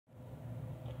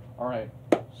Alright,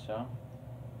 so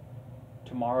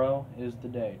tomorrow is the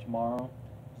day. Tomorrow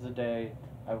is the day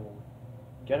I will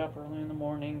get up early in the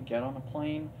morning, get on a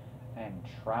plane, and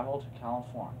travel to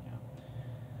California.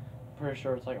 Pretty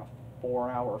sure it's like a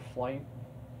 4 hour flight.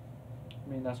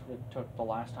 I mean, that's what it took the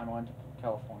last time I went to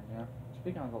California.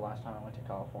 Speaking of the last time I went to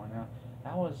California,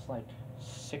 that was like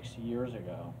 6 years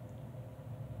ago.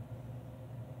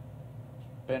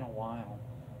 It's been a while.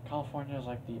 California is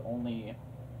like the only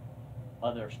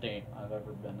other state I've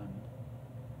ever been in.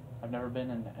 I've never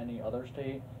been in any other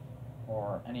state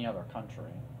or any other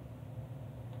country.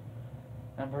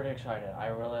 I'm pretty excited. I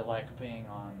really like being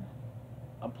on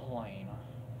a plane.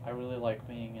 I really like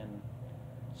being in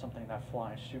something that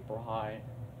flies super high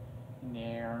in the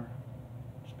air,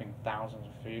 just being thousands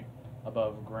of feet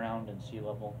above ground and sea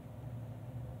level.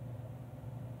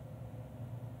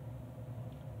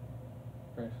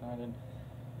 Very excited.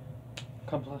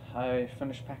 I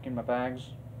finished packing my bags.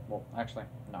 Well, actually,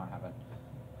 no, I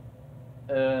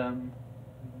haven't.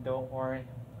 Don't worry.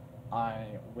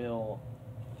 I will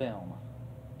film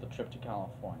the trip to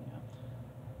California.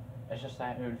 It's just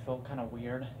that it would feel kind of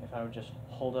weird if I would just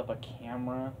hold up a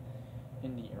camera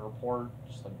in the airport,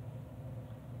 just like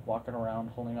walking around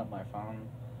holding up my phone.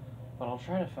 But I'll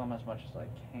try to film as much as I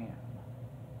can.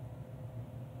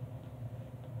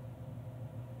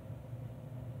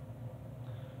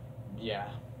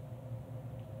 Yeah.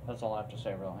 That's all I have to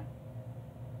say, really.